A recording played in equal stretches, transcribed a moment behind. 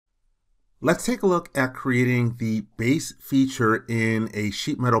Let's take a look at creating the base feature in a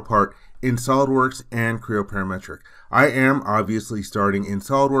sheet metal part in SolidWorks and Creo Parametric. I am obviously starting in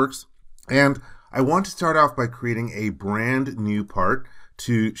SolidWorks, and I want to start off by creating a brand new part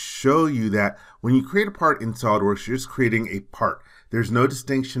to show you that when you create a part in SolidWorks, you're just creating a part. There's no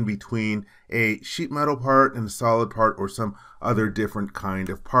distinction between a sheet metal part and a solid part or some other different kind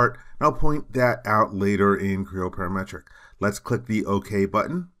of part. And I'll point that out later in Creo Parametric. Let's click the OK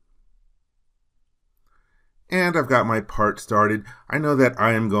button. And I've got my part started. I know that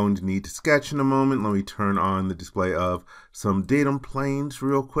I am going to need to sketch in a moment. Let me turn on the display of some datum planes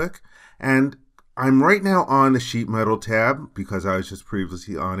real quick. And I'm right now on the sheet metal tab because I was just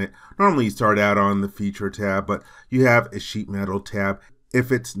previously on it. Normally you start out on the feature tab, but you have a sheet metal tab. If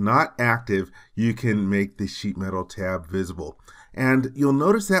it's not active, you can make the sheet metal tab visible. And you'll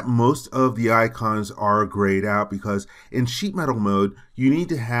notice that most of the icons are grayed out because in sheet metal mode, you need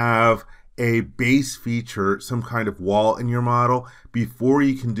to have a base feature, some kind of wall in your model before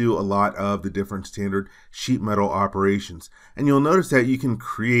you can do a lot of the different standard sheet metal operations. And you'll notice that you can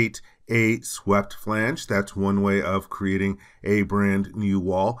create a swept flange. That's one way of creating a brand new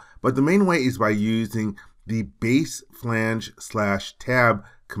wall. But the main way is by using the base flange / tab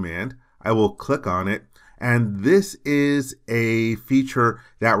command. I will click on it. And this is a feature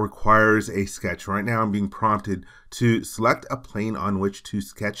that requires a sketch. Right now I'm being prompted to select a plane on which to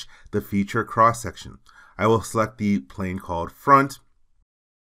sketch the feature cross-section. I will select the plane called front.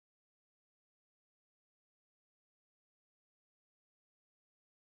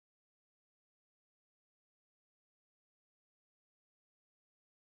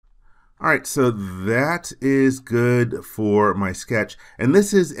 All right, so that is good for my sketch. And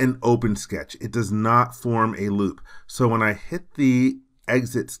this is an open sketch. It does not form a loop. So when I hit the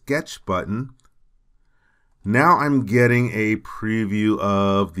exit sketch button, now I'm getting a preview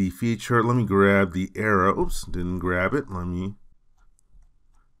of the feature. Let me grab the arrow. Oops, didn't grab it. Let me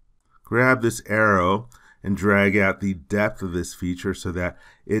grab this arrow and drag out the depth of this feature so that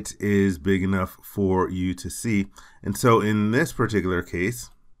it is big enough for you to see. And so in this particular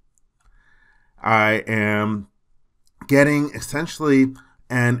case, I am getting essentially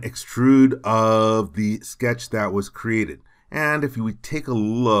an extrude of the sketch that was created. And if we take a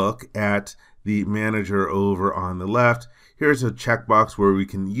look at the manager over on the left, here's a checkbox where we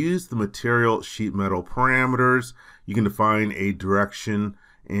can use the material sheet metal parameters. You can define a direction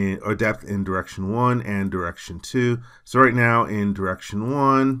or depth in direction 1 and direction 2. So right now in direction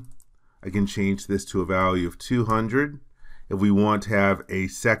 1, I can change this to a value of 200. If we want to have a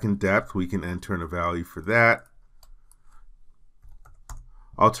second depth, we can enter in a value for that.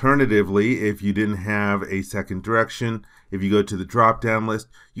 Alternatively, if you didn't have a second direction, if you go to the drop-down list,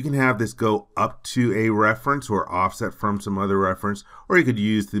 you can have this go up to a reference or offset from some other reference, or you could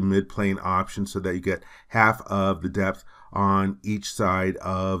use the mid-plane option so that you get half of the depth on each side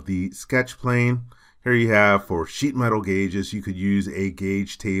of the sketch plane. Here you have for sheet metal gauges, you could use a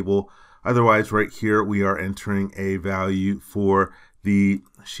gauge table. Otherwise, right here, we are entering a value for the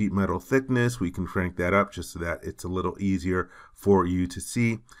sheet metal thickness. We can crank that up just so that it's a little easier for you to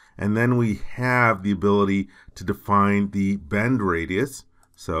see. And then we have the ability to define the bend radius.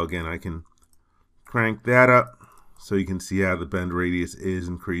 So again, I can crank that up so you can see how the bend radius is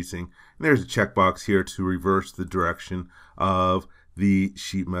increasing. And there's a checkbox here to reverse the direction of the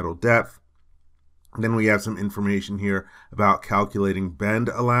sheet metal depth. And then we have some information here about calculating bend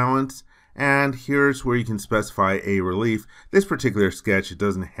allowance. And here's where you can specify a relief. This particular sketch, it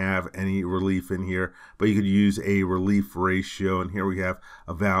doesn't have any relief in here, but you could use a relief ratio. And here we have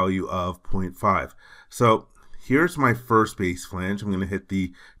a value of 0.5. So here's my first base flange. I'm going to hit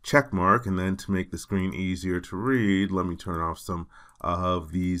the check mark, and then to make the screen easier to read, let me turn off some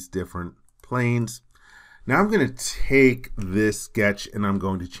of these different planes. Now I'm going to take this sketch and I'm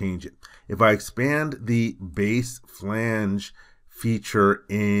going to change it. If I expand the base flange feature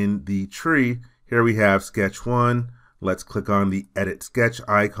in the tree, here we have sketch 1. Let's click on the edit sketch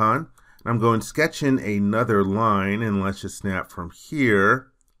icon. I'm going to sketch in another line, and let's just snap from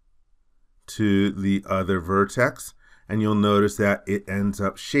here to the other vertex. And you'll notice that it ends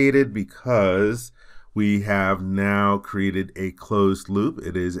up shaded because we have now created a closed loop.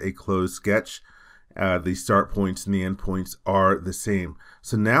 It is a closed sketch. The start points and the end points are the same.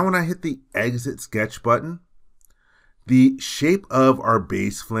 So now when I hit the exit sketch button, the shape of our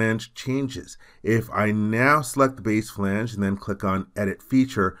base flange changes. If I now select the base flange and then click on Edit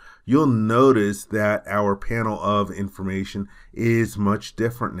Feature, you'll notice that our panel of information is much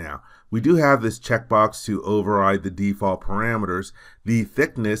different now. we do have this checkbox to override the default parameters. The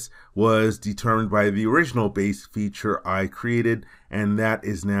thickness was determined by the original base feature I created, and that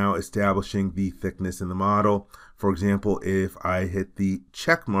is now establishing the thickness in the model. For example, if I hit the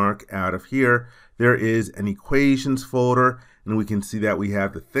check mark out of here, there is an equations folder, and we can see that we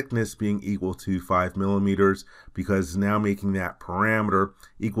have the thickness being equal to 5 millimeters because it's now making that parameter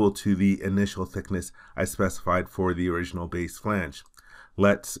equal to the initial thickness I specified for the original base flange.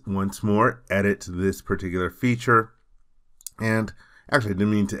 Let's once more edit this particular feature. And actually, I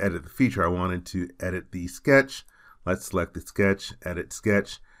didn't mean to edit the feature. I wanted to edit the sketch. Let's select the sketch, edit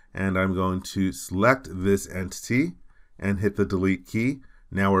sketch, and I'm going to select this entity and hit the delete key.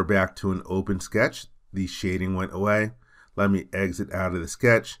 Now we're back to an open sketch. The shading went away. Let me exit out of the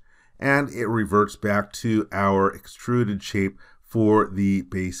sketch, and it reverts back to our extruded shape for the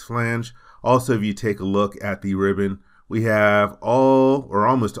base flange. Also, if you take a look at the ribbon, we have all or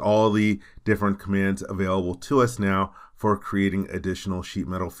almost all the different commands available to us now for creating additional sheet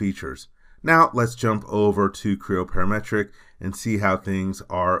metal features. Now let's jump over to Creo Parametric and see how things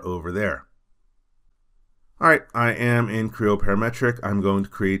are over there. All right, I am in Creo Parametric. I'm going to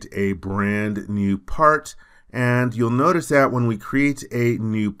create a brand new part, and you'll notice that when we create a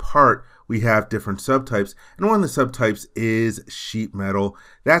new part, we have different subtypes, and one of the subtypes is sheet metal.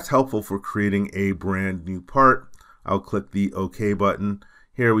 That's helpful for creating a brand new part. I'll click the OK button.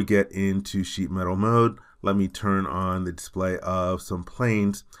 Here we get into sheet metal mode. Let me turn on the display of some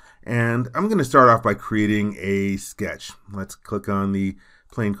planes. And I'm going to start off by creating a sketch. Let's click on the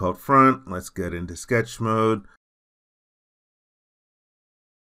plane called front. Let's get into sketch mode.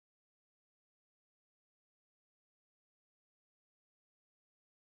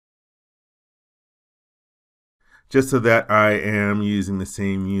 Just so that I am using the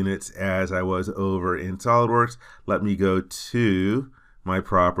same units as I was over in SolidWorks, let me go to my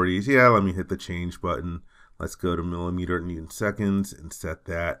properties. Yeah, let me hit the change button. Let's go to millimeter newton seconds and set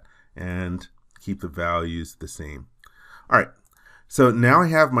that and keep the values the same. All right, so now I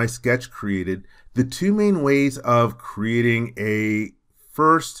have my sketch created. The two main ways of creating a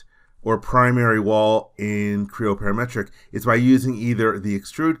first or primary wall in Creo Parametric is by using either the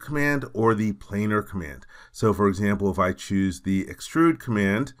extrude command or the planar command. So for example, if I choose the extrude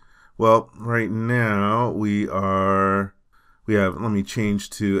command, well, right now we have, let me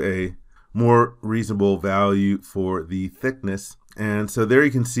change to a more reasonable value for the thickness. And so there you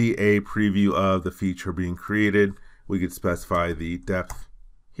can see a preview of the feature being created. We could specify the depth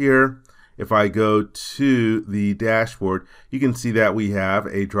here. If I go to the dashboard, you can see that we have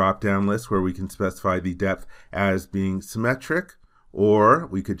a drop-down list where we can specify the depth as being symmetric, or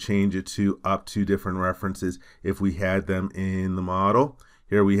we could change it to up to different references if we had them in the model.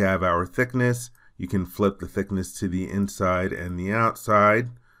 Here we have our thickness. You can flip the thickness to the inside and the outside.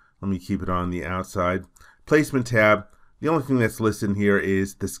 Let me keep it on the outside. Placement tab. The only thing that's listed here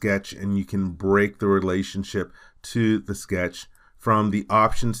is the sketch, and you can break the relationship to the sketch. From the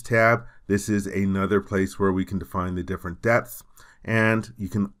options tab, this is another place where we can define the different depths, and you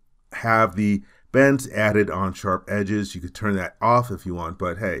can have the bends added on sharp edges. You could turn that off if you want,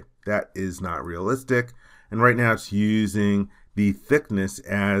 but hey, that is not realistic. And right now it's using the thickness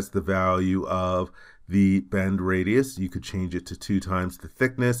as the value of the bend radius. You could change it to 2 times the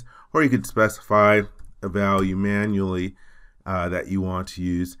thickness, or you could specify a value manually that you want to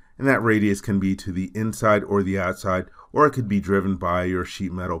use, and that radius can be to the inside or the outside, or it could be driven by your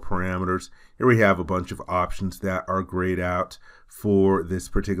sheet metal parameters. Here we have a bunch of options that are grayed out for this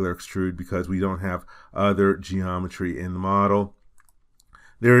particular extrude because we don't have other geometry in the model.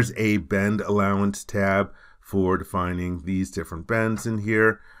 There's a bend allowance tab for defining these different bends in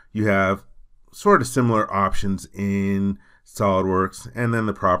here. You have sort of similar options in SolidWorks, and then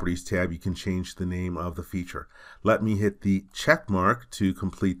the properties tab, you can change the name of the feature. Let me hit the check mark to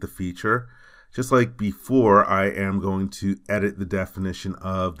complete the feature. Just like before, I am going to edit the definition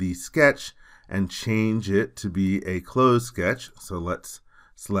of the sketch and change it to be a closed sketch. So let's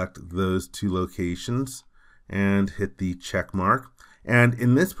select those 2 locations and hit the check mark. And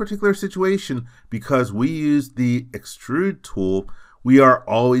in this particular situation, because we use the extrude tool, we are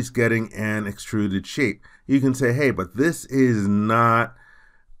always getting an extruded shape. You can say, hey, but this is not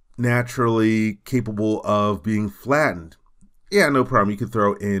naturally capable of being flattened. Yeah, no problem. You could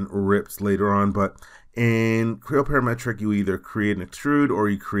throw in rips later on, but in Creo Parametric, you either create an extrude or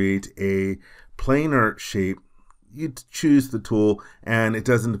you create a planar shape. You choose the tool, and it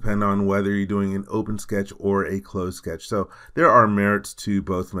doesn't depend on whether you're doing an open sketch or a closed sketch. So there are merits to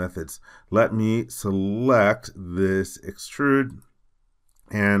both methods. Let me select this extrude,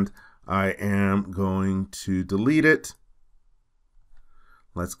 and I am going to delete it.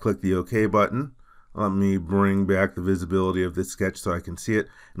 Let's click the OK button. Let me bring back the visibility of this sketch so I can see it.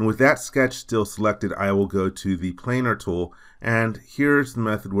 And with that sketch still selected, I will go to the planar tool. And here's the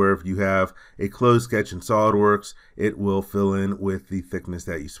method where if you have a closed sketch in SolidWorks, it will fill in with the thickness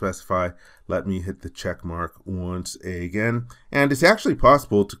that you specify. Let me hit the check mark once again. And it's actually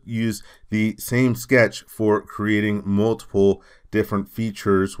possible to use the same sketch for creating multiple different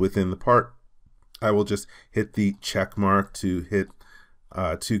features within the part. I will just hit the check mark to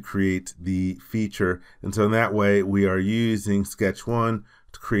create the feature. And so in that way, we are using sketch 1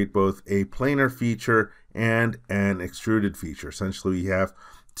 to create both a planar feature and an extruded feature. Essentially, we have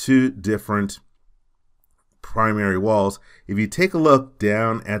two different primary walls. If you take a look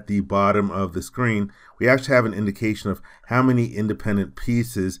down at the bottom of the screen, we actually have an indication of how many independent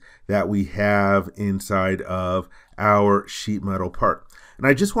pieces that we have inside of our sheet metal part. And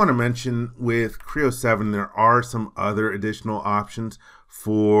I just want to mention with Creo 7, there are some other additional options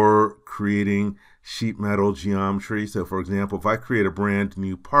for creating sheet metal geometry. So for example, if I create a brand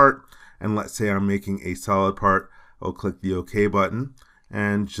new part, and let's say I'm making a solid part, I'll click the OK button.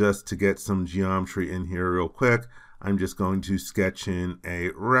 And just to get some geometry in here real quick, I'm just going to sketch in a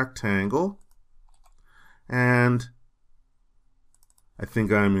rectangle. And I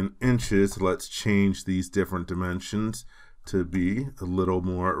think I'm in inches. Let's change these different dimensions to be a little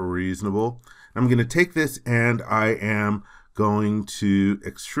more reasonable. I'm going to take this and I am going to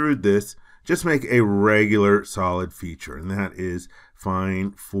extrude this, just make a regular solid feature, and that is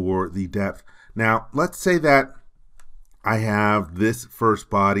fine for the depth. Now let's say that I have this first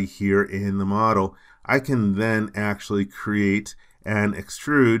body here in the model. I can then actually create and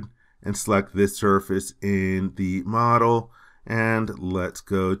extrude and select this surface in the model, and let's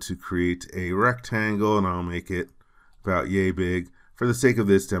go to create a rectangle, and I'll make it about yay big. For the sake of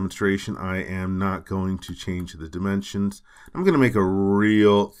this demonstration, I am not going to change the dimensions. I'm going to make a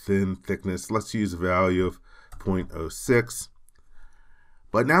real thin thickness. Let's use a value of 0.06.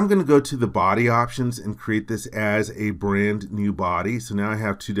 But now I'm going to go to the body options and create this as a brand new body. So now I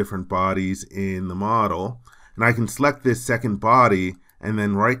have two different bodies in the model. And I can select this second body and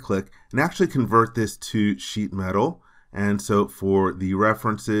then right click and actually convert this to sheet metal. And so for the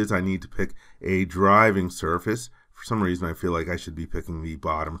references, I need to pick a driving surface. For some reason, I feel like I should be picking the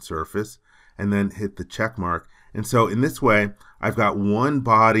bottom surface, and then hit the check mark. And so in this way, I've got one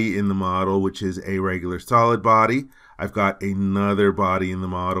body in the model, which is a regular solid body. I've got another body in the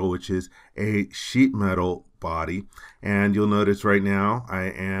model, which is a sheet metal body. And you'll notice right now, I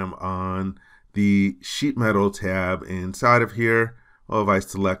am on the sheet metal tab inside of here. Well, if I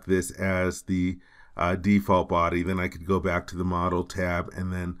select this as the default body, then I could go back to the model tab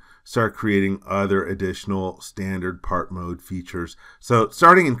and then start creating other additional standard part mode features. So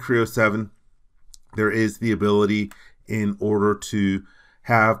starting in Creo 7, there is the ability in order to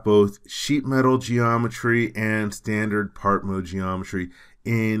have both sheet metal geometry and standard part mode geometry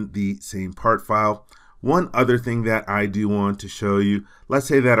in the same part file. One other thing that I do want to show you, let's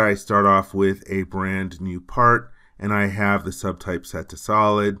say that I start off with a brand new part and I have the subtype set to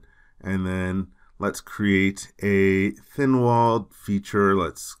solid, and then let's create a thin-walled feature.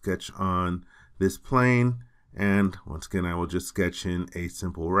 Let's sketch on this plane. And once again, I will just sketch in a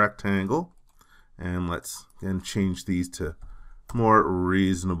simple rectangle. And let's again change these to more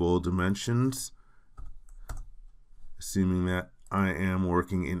reasonable dimensions, assuming that I am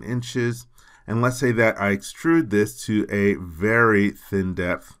working in inches. And let's say that I extrude this to a very thin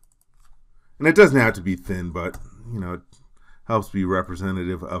depth. And it doesn't have to be thin, but it helps be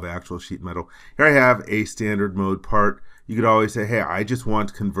representative of actual sheet metal. Here I have a standard mode part. You could always say, hey, I just want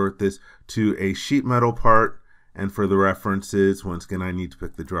to convert this to a sheet metal part. And for the references, once again, I need to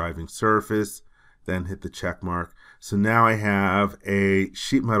pick the driving surface, then hit the check mark. So now I have a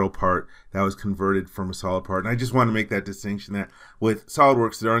sheet metal part that was converted from a solid part. And I just want to make that distinction that with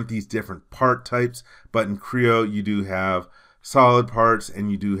SolidWorks, there aren't these different part types, but in Creo, you do have solid parts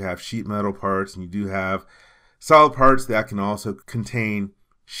and you do have sheet metal parts and you do have solid parts that can also contain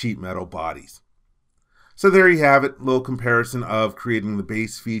sheet metal bodies. So there you have it, a little comparison of creating the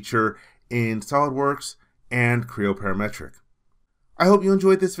base feature in SolidWorks and Creo Parametric. I hope you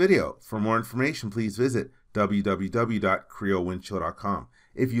enjoyed this video. For more information, please visit www.creowindshield.com.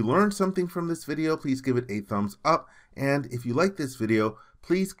 If you learned something from this video, please give it a thumbs up. And if you like this video,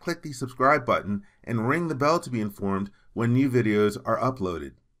 please click the subscribe button and ring the bell to be informed when new videos are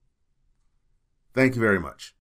uploaded. Thank you very much.